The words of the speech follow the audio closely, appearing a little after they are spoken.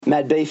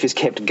Mad Beef is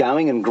kept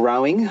going and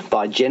growing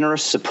by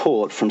generous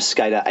support from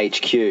Skater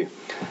HQ.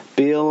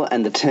 Bill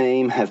and the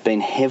team have been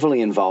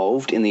heavily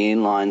involved in the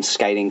inline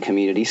skating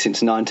community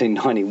since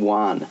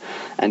 1991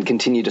 and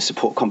continue to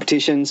support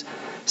competitions,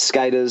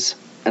 skaters,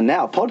 and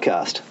now a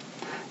podcast.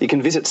 You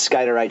can visit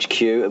Skater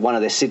HQ at one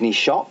of their Sydney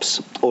shops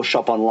or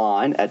shop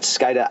online at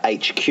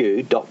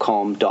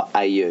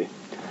skaterhq.com.au.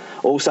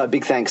 Also,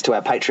 big thanks to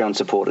our Patreon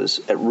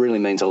supporters. It really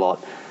means a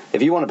lot.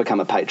 If you want to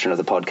become a patron of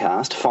the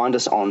podcast, find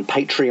us on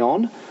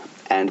Patreon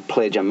and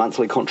pledge a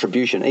monthly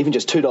contribution. Even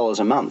just $2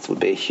 a month would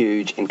be a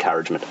huge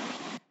encouragement.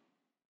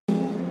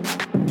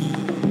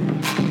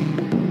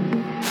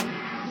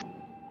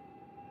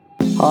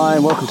 Hi,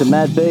 and welcome to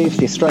Mad Beef,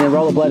 the Australian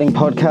rollerblading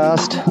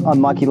podcast.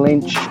 I'm Mikey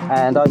Lynch,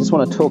 and I just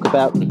want to talk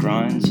about the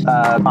grinds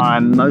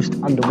I'm most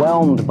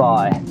underwhelmed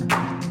by.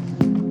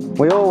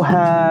 We all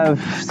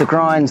have the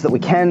grinds that we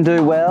can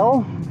do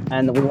well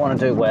and that we want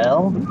to do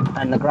well,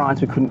 and the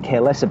grinds we couldn't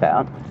care less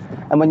about.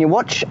 And when you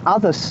watch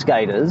other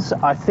skaters,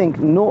 I think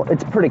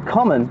it's pretty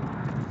common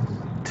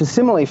to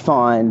similarly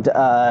find,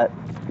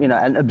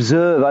 and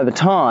observe over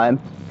time,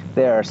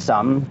 there are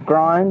some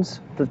grinds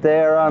that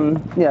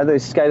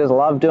these skaters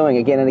love doing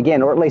again and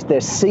again, or at least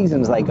there's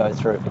seasons they go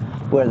through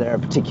where there are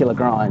particular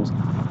grinds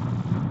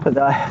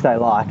that they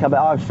like.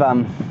 I've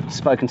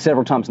spoken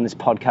several times in this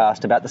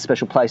podcast about the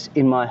special place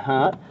in my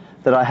heart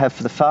that I have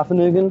for the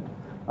Fahrvergnügen.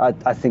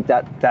 I think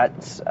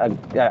that's an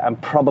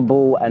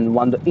improbable and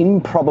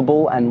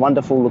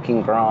wonderful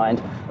looking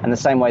grind, and the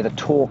same way the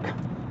Torque,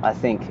 I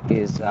think,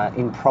 is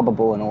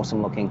improbable and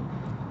awesome looking.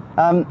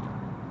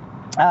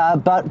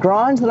 But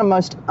grinds that I'm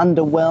most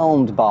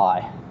underwhelmed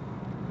by.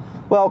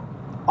 Well,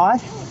 I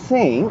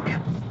think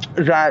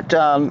that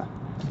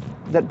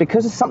that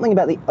because of something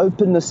about the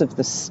openness of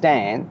the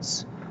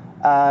stance,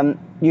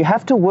 you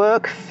have to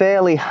work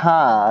fairly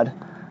hard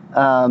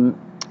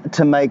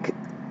to make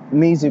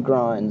Mizu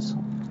grinds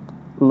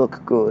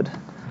look good.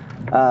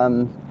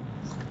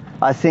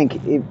 I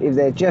think if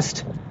they're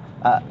just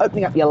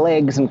opening up your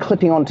legs and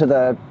clipping onto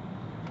the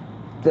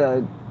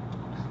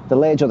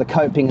ledge or the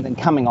coping and then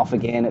coming off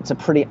again, it's a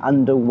pretty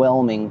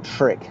underwhelming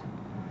trick.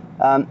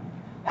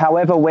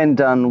 However, when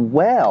done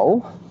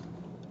well,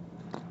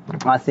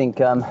 I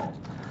think all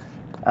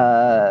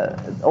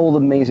the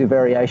Mizu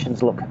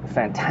variations look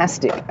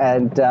fantastic,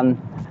 and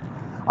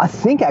I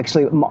think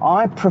actually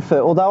I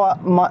prefer, although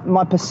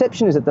my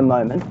perception is at the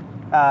moment,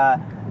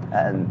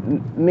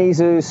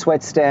 Mizu,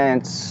 sweat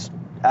stance,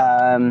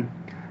 kind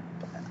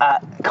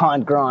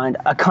grind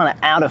are kind of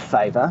out of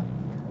favour,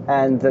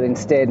 and that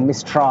instead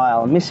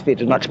mistrial and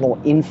misfit is much more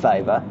in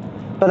favour.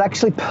 But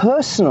actually,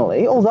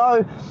 personally,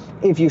 although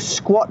if you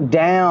squat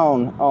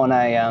down on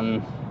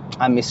a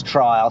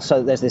mistrial,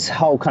 so there's this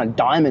whole kind of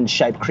diamond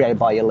shape created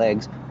by your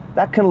legs,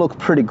 that can look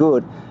pretty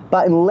good.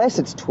 But unless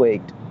it's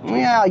tweaked,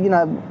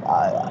 I'm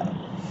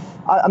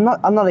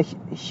not a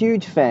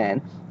huge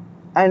fan.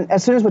 And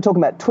as soon as we're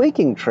talking about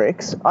tweaking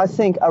tricks, I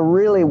think a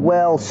really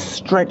well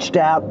stretched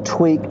out,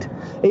 tweaked,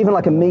 even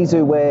like a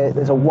Mizu where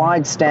there's a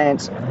wide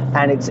stance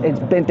and it's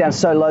bent down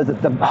so low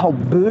that the whole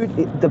boot,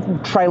 the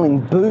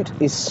trailing boot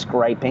is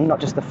scraping,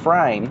 not just the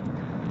frame.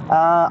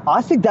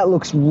 I think that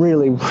looks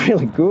really,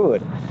 really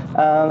good.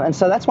 And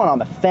so that's one I'm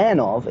a fan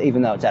of,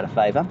 even though it's out of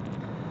favour.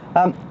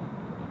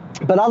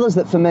 But others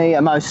that for me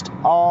are most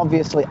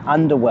obviously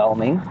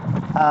underwhelming,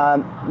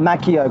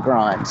 Makio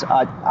grinds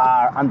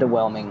are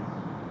underwhelming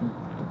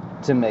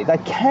to me. They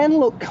can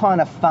look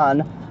kind of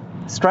fun,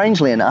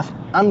 strangely enough,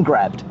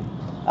 ungrabbed.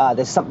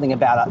 There's something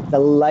about the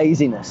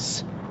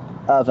laziness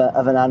of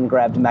an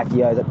ungrabbed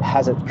Makio that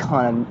has a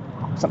kind of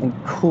something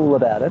cool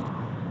about it.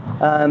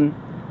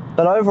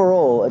 But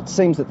overall, it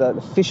seems that the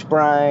fish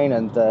brain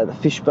and the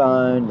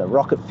fishbone, the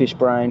rocket fish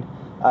brain,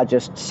 are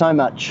just so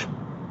much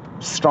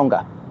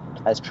stronger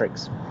as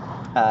tricks.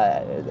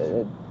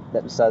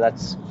 So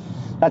that's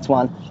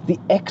one. The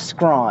X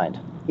grind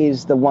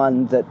is the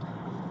one that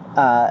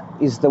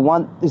is the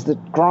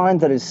grind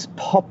that is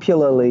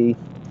popularly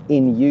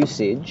in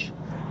usage,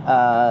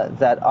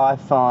 that I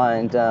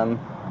find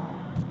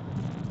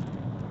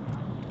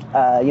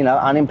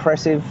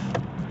unimpressive,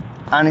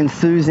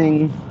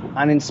 unenthusing,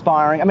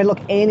 uninspiring. I mean,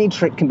 look, any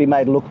trick can be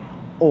made look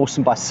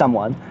awesome by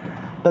someone,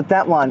 but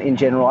that one in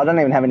general, I don't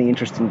even have any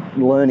interest in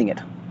learning it.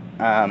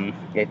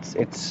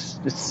 It's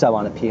so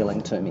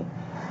unappealing to me.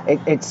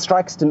 It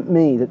strikes to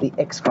me that the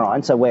X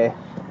grind, so where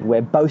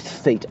both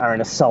feet are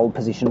in a sole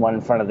position, one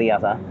in front of the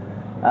other,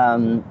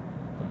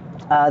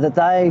 that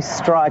they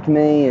strike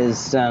me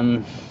as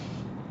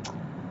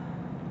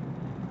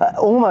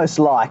almost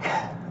like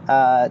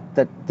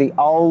the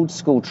old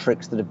school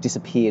tricks that have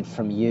disappeared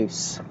from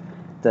use.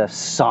 The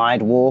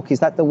sidewalk, is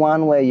that the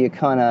one where you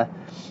kind of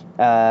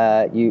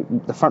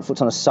the front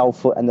foot's on a sole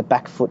foot and the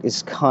back foot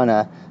is kind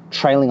of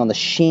trailing on the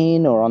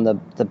shin or on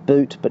the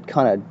boot, but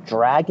kind of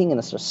dragging in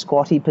a sort of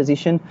squatty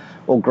position,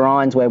 or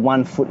grinds where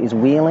one foot is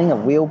wheeling, a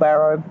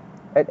wheelbarrow?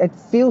 It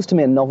feels to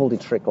me a novelty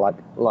trick like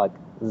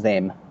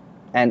them,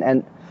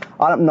 and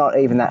I'm not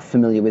even that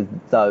familiar with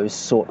those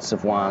sorts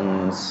of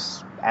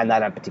ones and they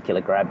don't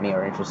particularly grab me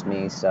or interest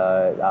me,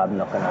 so I'm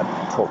not going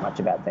to talk much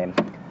about them.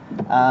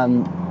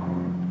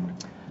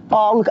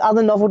 Look,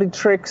 other novelty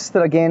tricks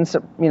that again,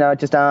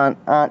 just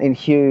aren't in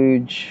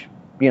huge,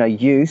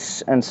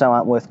 use, and so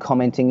aren't worth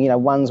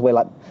commenting. Ones where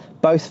like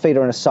both feet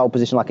are in a sole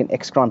position, like an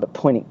X grind, but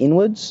pointing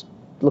inwards,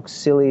 looks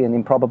silly and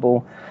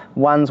improbable.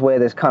 Ones where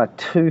there's kind of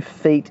 2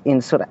 feet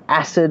in sort of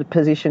acid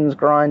positions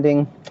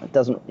grinding, it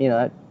doesn't,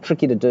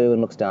 tricky to do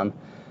and looks dumb.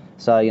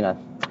 So,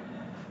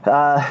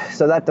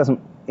 so that doesn't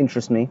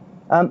interest me.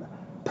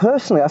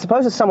 Personally, I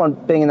suppose as someone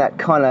being in that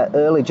kind of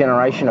early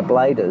generation of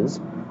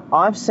bladers,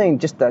 I've seen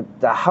just the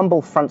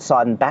humble front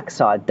side and back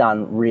side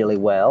done really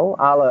well.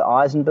 Arlo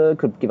Eisenberg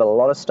could give a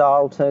lot of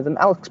style to them.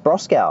 Alex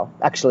Broskow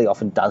actually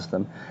often does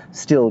them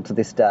still to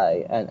this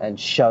day and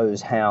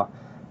shows how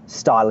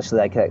stylishly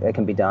they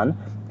can be done.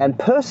 And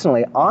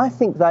personally, I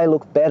think they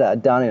look better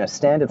done in a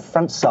standard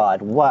front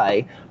side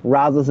way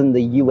rather than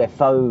the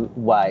UFO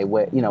way,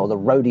 where, or the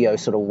rodeo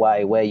sort of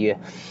way where your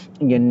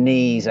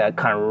knees are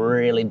kind of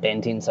really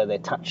bent in so they're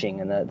touching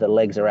and the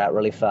legs are out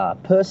really far.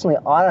 Personally,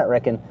 I don't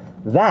reckon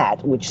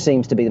that, which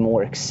seems to be the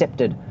more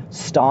accepted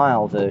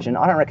style version,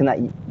 I don't reckon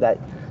that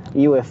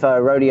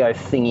UFO rodeo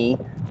thingy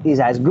is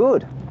as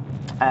good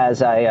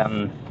as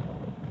a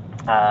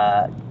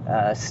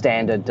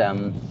standard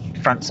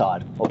front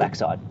side or back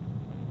side.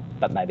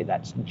 But maybe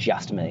that's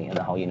just me and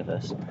the whole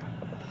universe.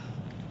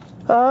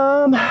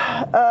 But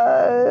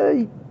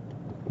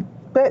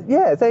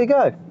yeah, there you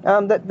go.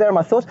 There are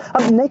my thoughts.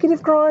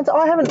 Negative grinds,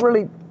 I haven't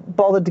really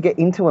bothered to get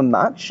into them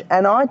much,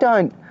 and I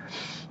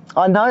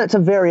know it's a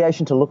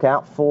variation to look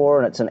out for,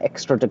 and it's an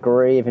extra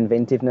degree of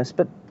inventiveness,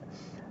 but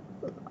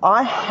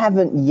I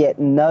haven't yet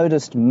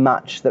noticed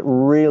much that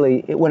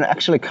really, when it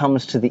actually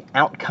comes to the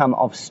outcome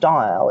of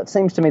style, it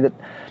seems to me that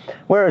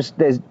whereas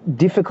there's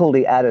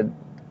difficulty added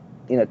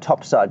in a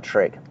topside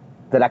trick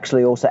that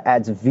actually also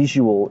adds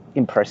visual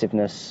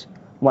impressiveness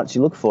once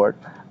you look for it,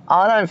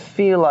 I don't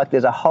feel like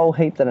there's a whole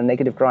heap that a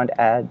negative grind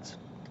adds.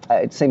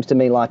 It seems to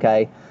me like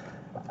a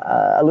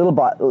little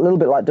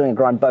bit like doing a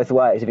grind both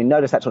ways. If you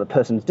notice that's what a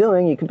person's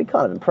doing, you can be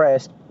kind of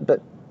impressed,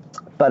 but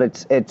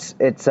it's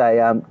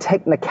a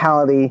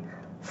technicality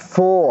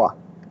for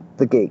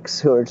the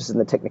geeks who are interested in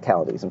the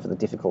technicalities and for the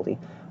difficulty,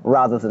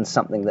 rather than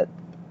something that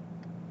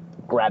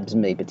grabs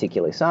me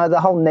particularly. So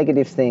the whole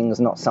negative thing is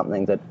not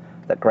something that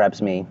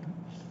grabs me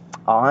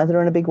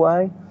either in a big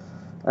way.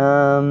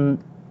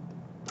 And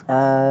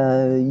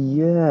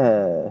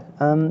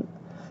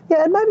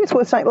maybe it's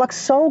worth saying, like,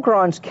 soul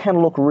grinds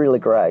can look really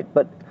great,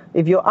 but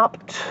if you're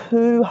up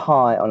too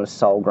high on a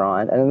soul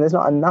grind and there's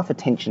not enough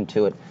attention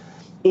to it,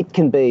 it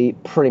can be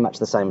pretty much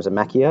the same as a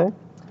macchio.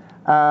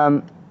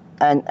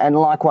 And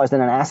likewise then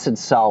an acid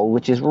soul,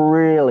 which is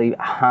really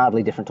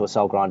hardly different to a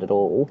soul grind at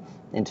all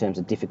in terms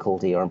of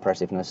difficulty or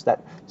impressiveness.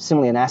 That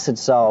similarly, an acid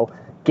soul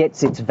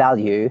gets its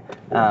value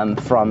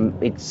from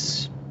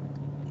its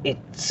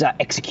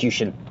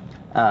execution.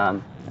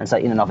 And so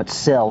in and of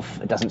itself,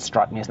 it doesn't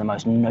strike me as the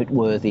most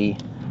noteworthy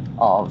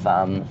of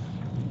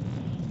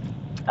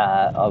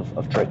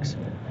tricks.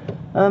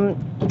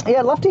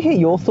 I'd love to hear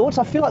your thoughts.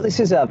 I feel like this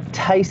is a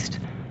taste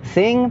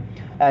thing.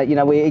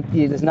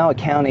 There's no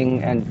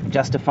accounting and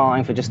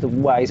justifying for just the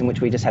ways in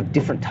which we just have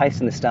different tastes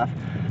in this stuff.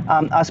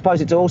 I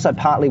suppose it's also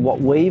partly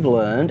what we've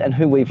learned and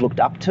who we've looked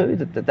up to,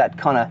 that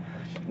kind of,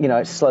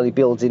 it slowly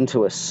builds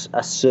into a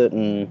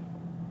certain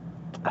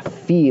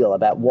feel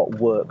about what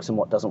works and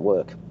what doesn't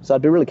work. So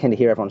I'd be really keen to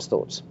hear everyone's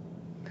thoughts.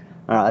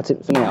 All right, that's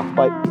it for now.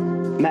 Bye.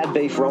 Mad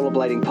Beef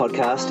Rollerblading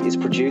Podcast is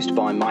produced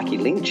by Mikey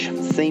Lynch.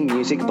 Theme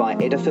music by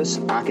Edifice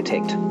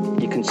Architect.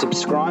 You can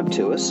subscribe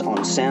to us on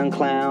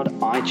SoundCloud,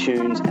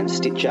 iTunes and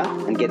Stitcher,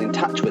 and get in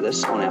touch with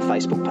us on our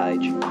Facebook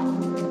page.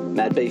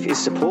 Mad Beef is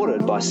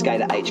supported by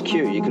Skater HQ.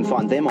 You can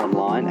find them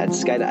online at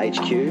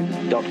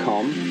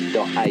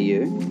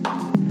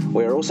skaterhq.com.au.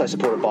 We're also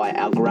supported by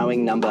our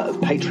growing number of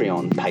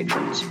Patreon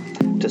patrons.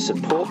 To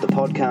support the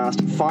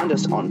podcast, find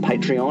us on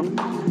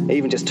Patreon.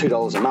 Even just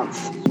 $2 a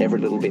month. Every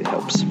little bit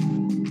helps.